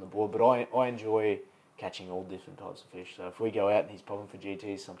numbers on the board. But I enjoy catching all different types of fish. So if we go out and he's popping for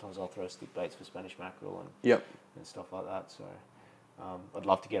GTs, sometimes I'll throw stick baits for Spanish mackerel and stuff like that. So I'd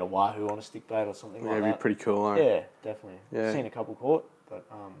love to get a wahoo on a stick bait or something like that. It'd be pretty cool, Yeah, definitely. Yeah. Seen a couple caught. But,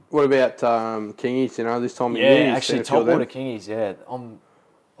 what about kingies, this time of year? Yeah, actually, topwater kingies, yeah.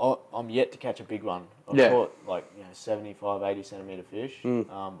 I'm yet to catch a big one. I've caught 75, 80 centimetre fish. But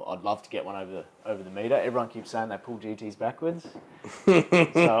I'd love to get one over the metre. Everyone keeps saying they pull GTs backwards.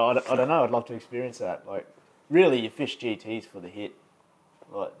 So I don't know, I'd love to experience that. Like, really, you fish GTs for the hit.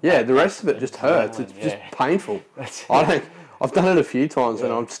 Like, the rest of it just hurts. It's just painful. I've done it a few times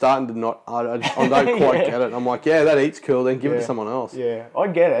and I'm starting to I don't quite get it. I'm like, that eats cool, then give it to someone else. Yeah, I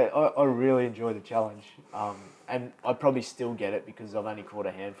get it. I really enjoy the challenge. And I probably still get it because I've only caught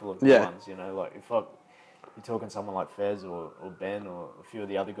a handful of good ones, like if you're talking someone like Fez or Ben or a few of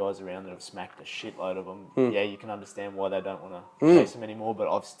the other guys around that have smacked a shitload of them, you can understand why they don't want to chase them anymore,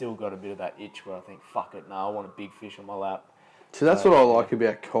 but I've still got a bit of that itch where I think, fuck it, I want a big fish on my lap. So that's what I like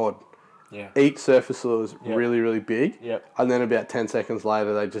about cod. Yeah. Each surface lures really, really big. Yep. And then about 10 seconds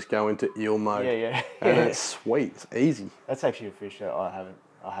later, they just go into eel mode. Yeah. And it's sweet. It's easy. That's actually a fish that I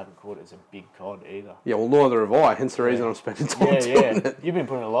haven't caught as a big cod either. Yeah, well, neither have I. Hence the reason I'm spending time doing it. You've been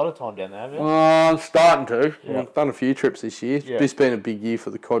putting a lot of time down there, haven't you? I'm starting to. Yep. I've done a few trips this year. Yep. This been a big year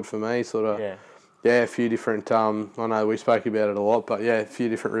for the cod for me. A few different, I know we spoke about it a lot, but a few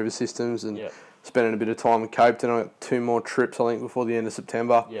different river systems and spending a bit of time in Copeton. I got 2 more trips, I think, before the end of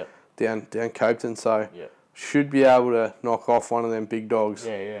September. Yeah. Down Copeton, so should be able to knock off one of them big dogs.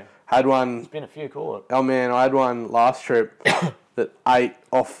 Yeah. Had one. It's been a few caught. Oh man, I had one last trip that ate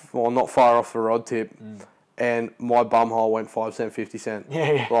off, not far off the rod tip, and my bum hole went 5 cent, 50 cent.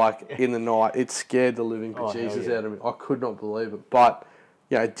 Yeah. In the night, it scared the living bejesus out of me. I could not believe it, but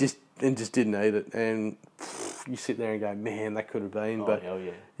just didn't eat it, and you sit there and go, man, that could have been. But hell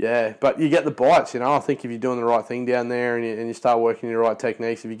yeah. Yeah, but you get the bites, I think if you're doing the right thing down there and you start working your right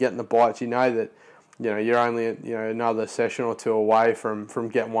techniques, if you're getting the bites, you know that, you're only, another session or two away from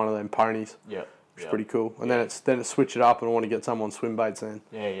getting one of them ponies. Yeah. Which is pretty cool. And then it's switch it up and I want to get some on swim baits then.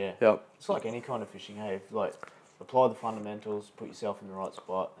 Yeah. Yep. It's like any kind of fishing, hey? If, apply the fundamentals, put yourself in the right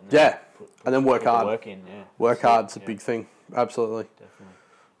spot. And then and then work hard. Work in, Work hard's a big thing. Absolutely. Definitely.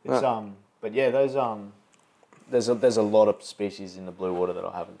 It's, those, there's a lot of species in the blue water that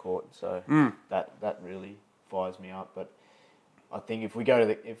I haven't caught, so that really fires me up. But I think if we go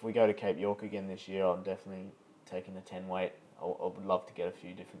to Cape York again this year, I'm definitely taking the 10 weight. I would love to get a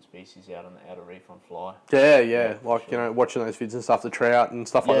few different species out on the outer reef on fly. Yeah. Watching those vids and stuff, the trout and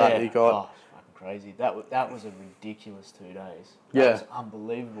stuff like that you got. Oh, it's fucking crazy. That was a ridiculous 2 days. That was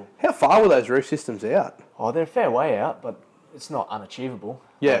unbelievable. How far were those reef systems out? Oh, they're a fair way out, but it's not unachievable.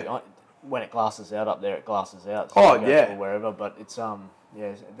 Yeah. When it glasses out up there, it glasses out. So or wherever, but it's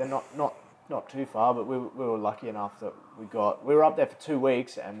they're not too far. But we were lucky enough that we were up there for 2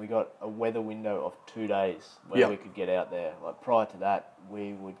 weeks and we got a weather window of 2 days where we could get out there. Like prior to that,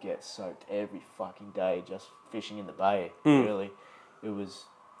 we would get soaked every fucking day just fishing in the bay. Really, it was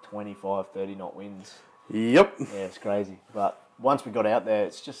 25, 30 knot winds. Yep. Yeah, it's crazy. But once we got out there,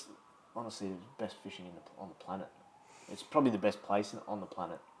 it's just honestly the best fishing on the planet. It's probably the best place on the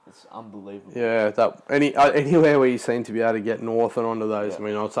planet. It's unbelievable. Yeah, anywhere where you seem to be able to get north and onto those. I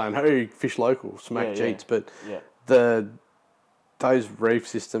mean, I was saying, hey, fish local, smack cheats, but those reef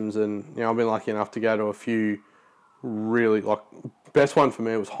systems, and I've been lucky enough to go to a few really best one for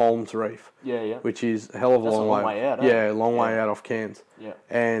me was Holmes Reef. Which is a hell of a long way out. Long way out off Cairns. Yeah,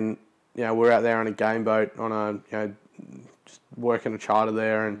 and we're out there on a game boat on a just working a charter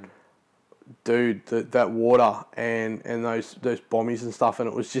there and. Dude, that water and those bombies and stuff, and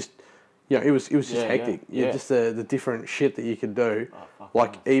it was just, it was just hectic. Just the different shit that you could do,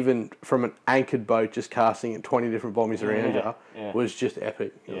 even from an anchored boat, just casting at 20 different bombies around you was just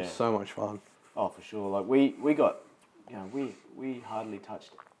epic. It was so much fun. Oh, for sure. We got, we hardly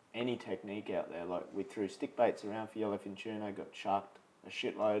touched any technique out there. Like, we threw stick baits around for yellowfin tuna, got chucked a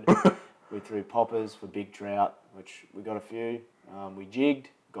shitload. We threw poppers for big trout, which we got a few. We jigged,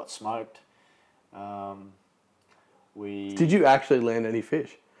 got smoked. Did you actually land any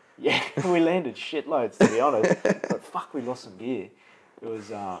fish? Yeah, we landed shitloads, to be honest. But fuck, we lost some gear. It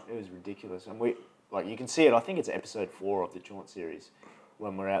was ridiculous. And you can see it. I think it's episode 4 of the Jaunt series.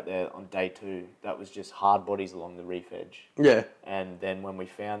 When we're out there on day 2, that was just hard bodies along the reef edge. Yeah. And then when we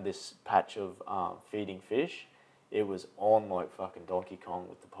found this patch of feeding fish, it was on like fucking Donkey Kong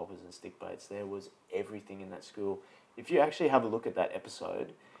with the poppers and stick baits. There was everything in that school. If you actually have a look at that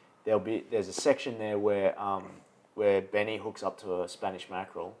episode, there's a section there where Benny hooks up to a Spanish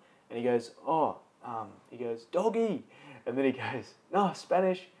mackerel, and he goes, doggy, and then he goes, no,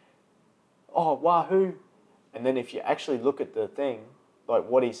 Spanish, oh, wahoo, and then if you actually look at the thing, like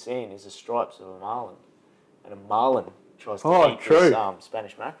what he's seeing is the stripes of a marlin, and a marlin tries to eat this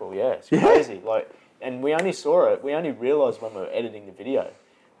Spanish mackerel. Yeah, it's crazy. Like, and we only saw it. We only realised when we were editing the video.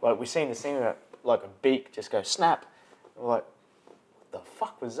 Like, we seen this thing that, like, a beak just go snap. And we're like, the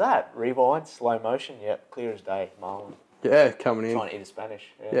fuck was that? Rewind, slow motion. Yep, clear as day. Marlin. Yeah, coming in. Trying to eat a Spanish.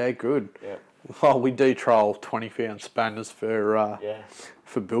 Yeah, good. Yeah. Well, we do trial 20-pound spanners for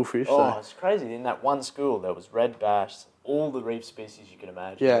billfish. Oh, it's crazy. In that one school, there was red bass, all the reef species you can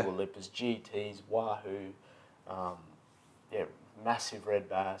imagine. Yeah. All the lippers, GTs, wahoo, massive red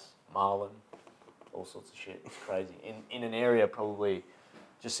bass, marlin, all sorts of shit. It's crazy. In an area probably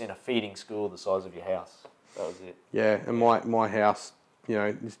just in a feeding school the size of your house. That was it. Yeah, and my house,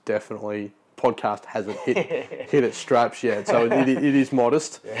 is definitely... podcast hasn't hit its straps yet, so it is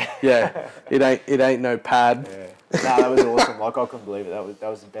modest. Yeah, it ain't no pad. Yeah. No, that was awesome. Like, I couldn't believe it. That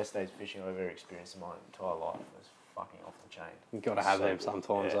was the best days fishing I've ever experienced in my entire life. It was fucking off the chain. You've got to have them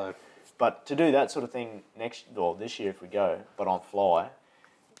sometimes, though. But to do that sort of thing this year if we go, but on fly,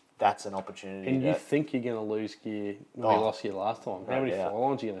 that's an opportunity. And you think you're going to lose gear when you lost gear last time? How many fly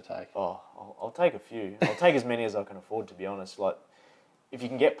lines are you going to take? Oh, I'll take a few. I'll take as many as I can afford, to be honest. Like, if you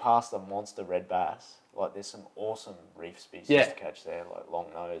can get past the monster red bass, like, there's some awesome reef species to catch there, like long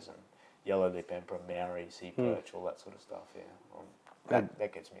nose and yellow lip emperor, Maori, sea perch, all that sort of stuff. Yeah,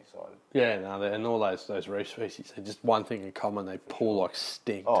 that gets me excited. Yeah, no, and all those reef species, they're just one thing in common. They pull like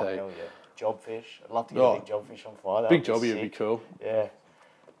stink too. Oh, hell yeah! Jobfish. I'd love to get a big jobfish on fire. Big jobby would be cool. Yeah,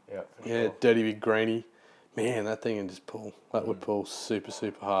 yeah. Sure. Dirty big greenie. Man, that thing would just pull. That would pull super,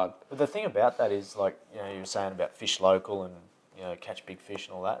 super hard. But the thing about that is, like, you were saying about fish local and catch big fish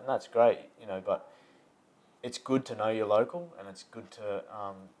and all that, and that's great, but it's good to know your local, and it's good to,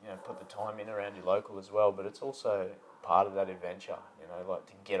 put the time in around your local as well, but it's also part of that adventure, like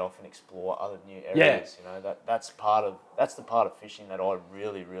to get off and explore other new areas, that's the part of fishing that I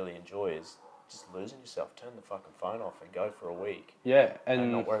really, really enjoy, is just losing yourself, turn the fucking phone off and go for a week. Yeah,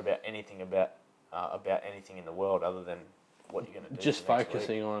 and not worry about anything about anything in the world other than what you're going to do. Just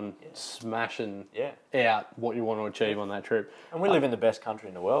focusing on smashing out what you want to achieve on that trip. And we live in the best country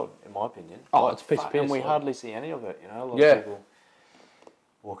in the world, in my opinion. Oh, it's piss. And we hardly see any of it, A lot of people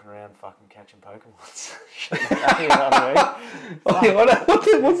walking around fucking catching Pokemons. You know what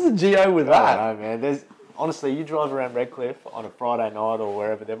I mean? What's the geo with that? I don't know, man. Honestly, you drive around Redcliffe on a Friday night or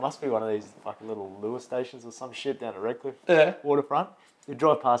wherever, there must be one of these fucking little lure stations or some shit down at Redcliffe waterfront. You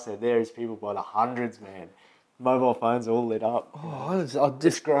drive past there is people by the hundreds, man. Mobile phones all lit up. Oh,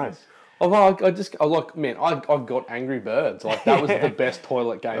 it's gross. I got Angry Birds. Like, that was the best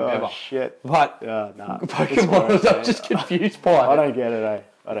toilet game ever. Oh, shit. But Pokemon, I'm just confused by it. I don't get it,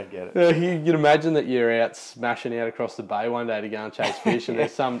 I don't get it. You can imagine that you're out smashing out across the bay one day to go and chase fish, and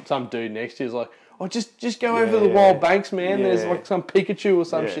there's some dude next to you who's like, oh, just go over the wild banks, man. Yeah. There's like some Pikachu or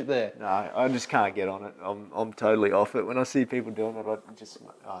some shit there. No, I just can't get on it. I'm totally off it. When I see people doing it, it makes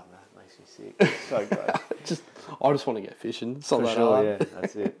me sick. It's so great. I just want to get fishing. It's not For that sure, hard. yeah,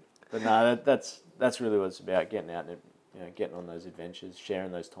 that's it. But no, that's really what it's about, getting out and getting on those adventures,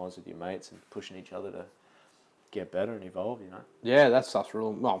 sharing those times with your mates and pushing each other to get better and evolve, Yeah, that stuff's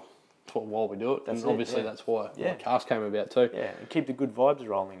real. Well, that's why we do it. And obviously that's why the cast came about too. Yeah, and keep the good vibes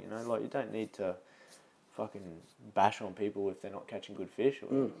rolling, Like, you don't need to fucking bash on people if they're not catching good fish.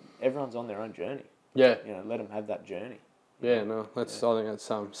 Everyone's on their own journey. Yeah. Let them have that journey. Yeah, no, I think that's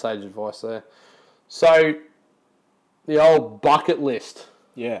some sage advice there. So, the old bucket list.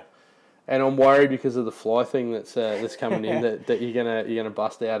 Yeah. And I'm worried because of the fly thing that's coming in that you're gonna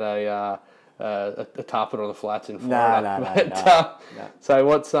bust out a tarpon on the flats in Florida. No. So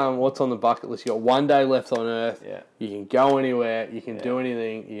what's on the bucket list? You got 1 day left on Earth. Yeah. You can go anywhere. You can do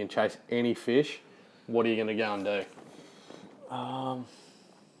anything. You can chase any fish. What are you gonna go and do?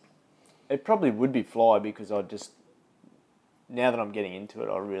 It probably would be fly, because now that I'm getting into it,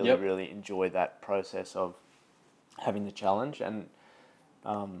 I really, Yep. really enjoy that process of having the challenge. And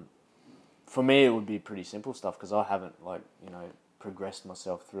for me, it would be pretty simple stuff because I haven't, progressed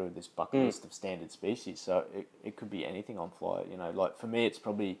myself through this bucket list of standard species. So it could be anything on fly. For me, it's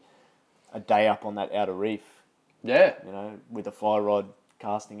probably a day up on that outer reef. Yeah. With a fly rod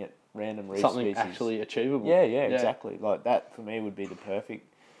casting at random reef Something species. actually achievable. Yeah, exactly. Like that for me would be the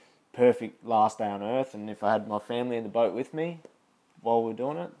perfect last day on Earth. And if I had my family in the boat with me while we're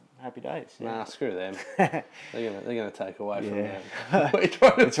doing it, happy days. Yeah. Nah, screw them. they're gonna take away from Yeah. them.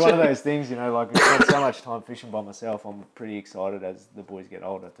 It's one of those things, like I spent so much time fishing by myself. I'm pretty excited as the boys get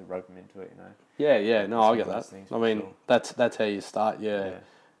older to rope them into it. Yeah. No, I get that. Things, I mean, sure. that's how you start. Yeah.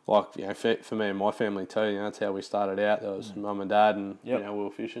 Like for me and my family too. That's how we started out. There was mum and dad, and we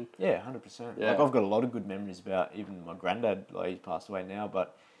were fishing. Yeah, 100%. Yeah. Like I've got a lot of good memories about even my granddad. Like he's passed away now,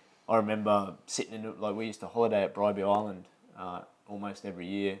 but I remember sitting in we used to holiday at Bribie Island almost every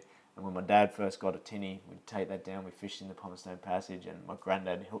year. And when my dad first got a tinny, we'd take that down. We fished in the Palmerstone Passage, and my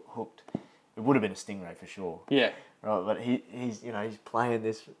granddad hooked. It would have been a stingray for sure. Yeah. Right, but he's playing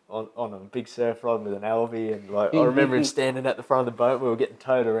this on a big surf rod with an Alvey, and I remember him standing at the front of the boat. We were getting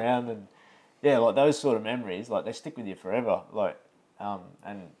towed around, and those sort of memories, they stick with you forever.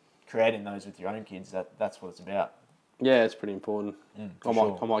 And creating those with your own kids, that's what it's about. Yeah, it's pretty important.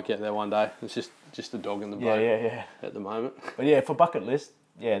 I might get there one day. It's just a dog in the boat. Yeah. At the moment. But for bucket list,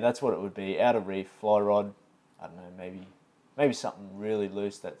 that's what it would be. Outer reef, fly rod. I don't know, maybe something really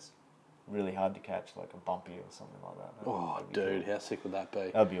loose that's really hard to catch, like a bumpy or something like that. That'd dude, cool. How sick would that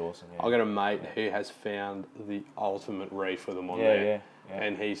be? That'd be awesome. Yeah. I got a mate who has found the ultimate reef with them on there,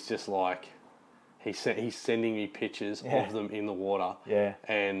 and he's just like, he's sending me pictures of them in the water. Yeah.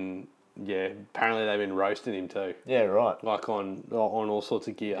 And apparently they've been roasting him too. Yeah, right. Like on all sorts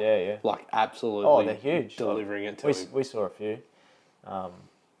of gear. Yeah. Like absolutely. Oh, they're huge. Delivering it to him. We saw a few.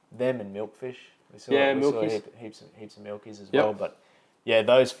 Them and milkfish. We saw heaps of milkies as well. But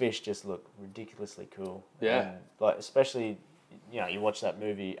those fish just look ridiculously cool. Yeah. And, especially, you watch that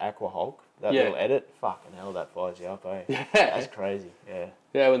movie Aqua Hulk, that little edit, fucking hell, that fires you up, eh? Yeah. That's crazy, yeah.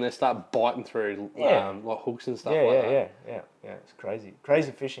 Yeah, when they start biting through like hooks and stuff like that. Yeah, it's crazy.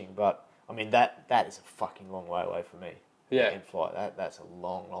 Crazy fishing, but, I mean, that is a fucking long way away from me. Yeah. In flight, that's a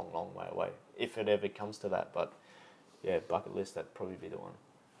long, long, long way away, if it ever comes to that. But, bucket list, that'd probably be the one.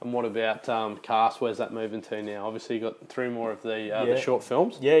 And what about cast? Where's that moving to now? Obviously, you got 3 more of the short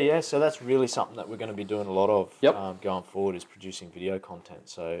films. Yeah. So that's really something that we're going to be doing a lot of going forward, is producing video content.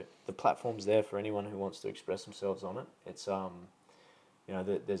 So the platform's there for anyone who wants to express themselves on it. It's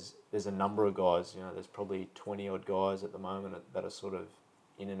there's a number of guys. There's probably 20 odd guys at the moment that are sort of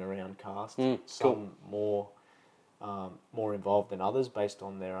in and around cast. Some more involved than others based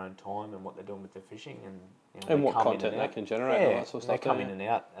on their own time and what they're doing with their fishing and what content they can generate. All that sort of stuff. They come in and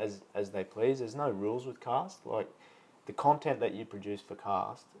out as they please. There's no rules with cast. Like the content that you produce for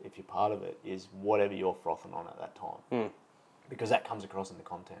cast, if you're part of it, is whatever you're frothing on at that time. Because that comes across in the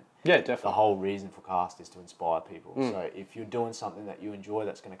content. Yeah, definitely. The whole reason for cast is to inspire people. So if you're doing something that you enjoy,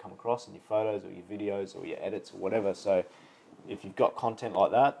 that's going to come across in your photos or your videos or your edits or whatever. So if you've got content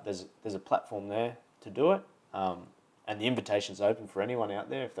like that, there's a platform there to do it. And the invitation's open for anyone out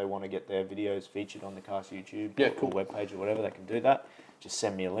there. If they want to get their videos featured on the Cast YouTube or webpage or whatever, they can do that. Just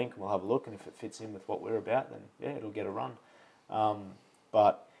send me a link and we'll have a look. And if it fits in with what we're about, then it'll get a run.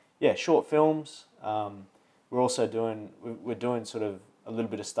 But short films. We're also doing sort of a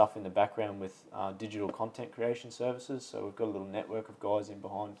little bit of stuff in the background with digital content creation services. So we've got a little network of guys in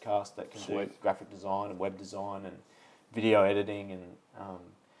behind Cast that can do graphic design and web design and video editing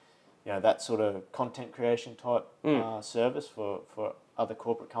and that sort of content creation type service for other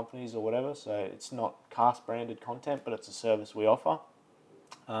corporate companies or whatever. So it's not Cast branded content, but it's a service we offer.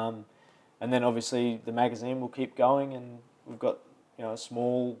 And then obviously the magazine will keep going, and we've got a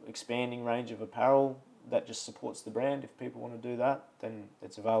small expanding range of apparel that just supports the brand. If people want to do that, then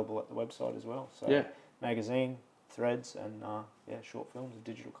it's available at the website as well. So magazine, threads, and short films and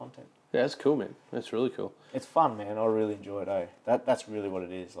digital content. Yeah, that's cool, man. That's really cool. It's fun, man. I really enjoy it, eh? That's really what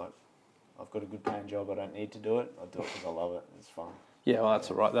it is. Like, I've got a good paying job. I don't need to do it. I do it because I love it. It's fun. Yeah, well,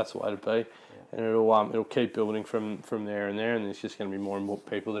 that's right. That's the way to be, and it'll keep building from there, and there's just going to be more and more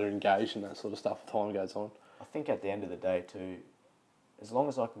people that are engaged in that sort of stuff as time goes on. I think at the end of the day too, as long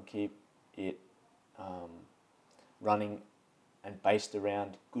as I can keep it running and based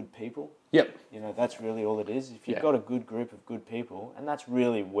around good people. Yep. That's really all it is. If you've got a good group of good people, and that's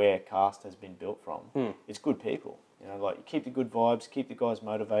really where Cast has been built from. It's good people. You keep the good vibes, keep the guys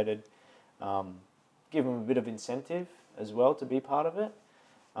motivated, give them a bit of incentive as well to be part of it.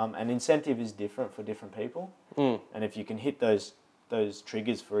 And incentive is different for different people. And if you can hit those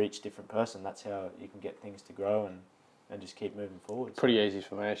triggers for each different person, that's how you can get things to grow and just keep moving forward. Pretty easy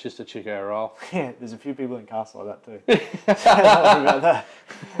for me. It's just a Chico roll. Yeah, there's a few people in Castle like that too. About that.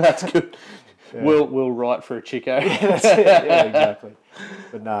 That's good. Yeah. We'll write for a Chico. Yeah, exactly.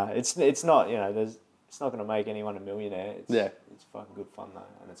 But nah, it's not, it's not going to make anyone a millionaire. It's fucking good fun though,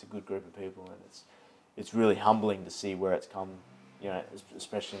 and it's a good group of people, and it's really humbling to see where it's come,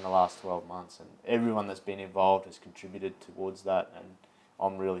 especially in the last 12 months, and everyone that's been involved has contributed towards that, and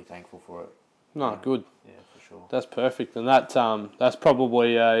I'm really thankful for it. No, good. Yeah, for sure. That's perfect, and that's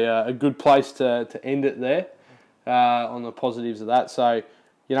probably a good place to end it there on the positives of that. So,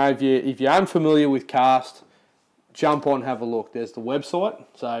 if you're unfamiliar with Cast, jump on, have a look. There's the website.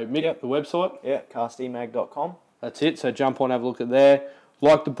 So, Mick, the website. Yeah, castemag.com. That's it. So jump on, have a look at there.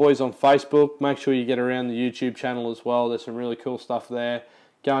 Like the boys on Facebook. Make sure you get around the YouTube channel as well. There's some really cool stuff there.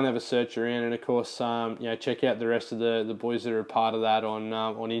 Go and have a search around, and of course, check out the rest of the boys that are a part of that on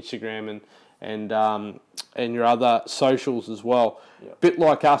Instagram and your other socials as well. Yep. Bit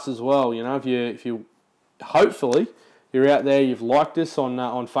like us as well. If you hopefully you're out there, you've liked us on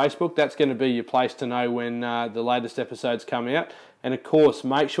Facebook. That's going to be your place to know when the latest episodes come out. And of course,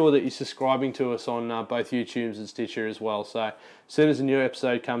 make sure that you're subscribing to us on both YouTube and Stitcher as well. So as soon as a new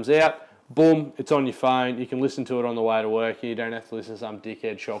episode comes out, boom, it's on your phone. You can listen to it on the way to work. And you don't have to listen to some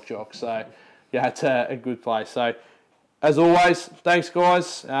dickhead shock jock. So yeah, it's a good place. So as always, thanks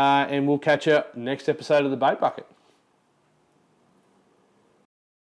guys, and we'll catch you next episode of the Bait Bucket.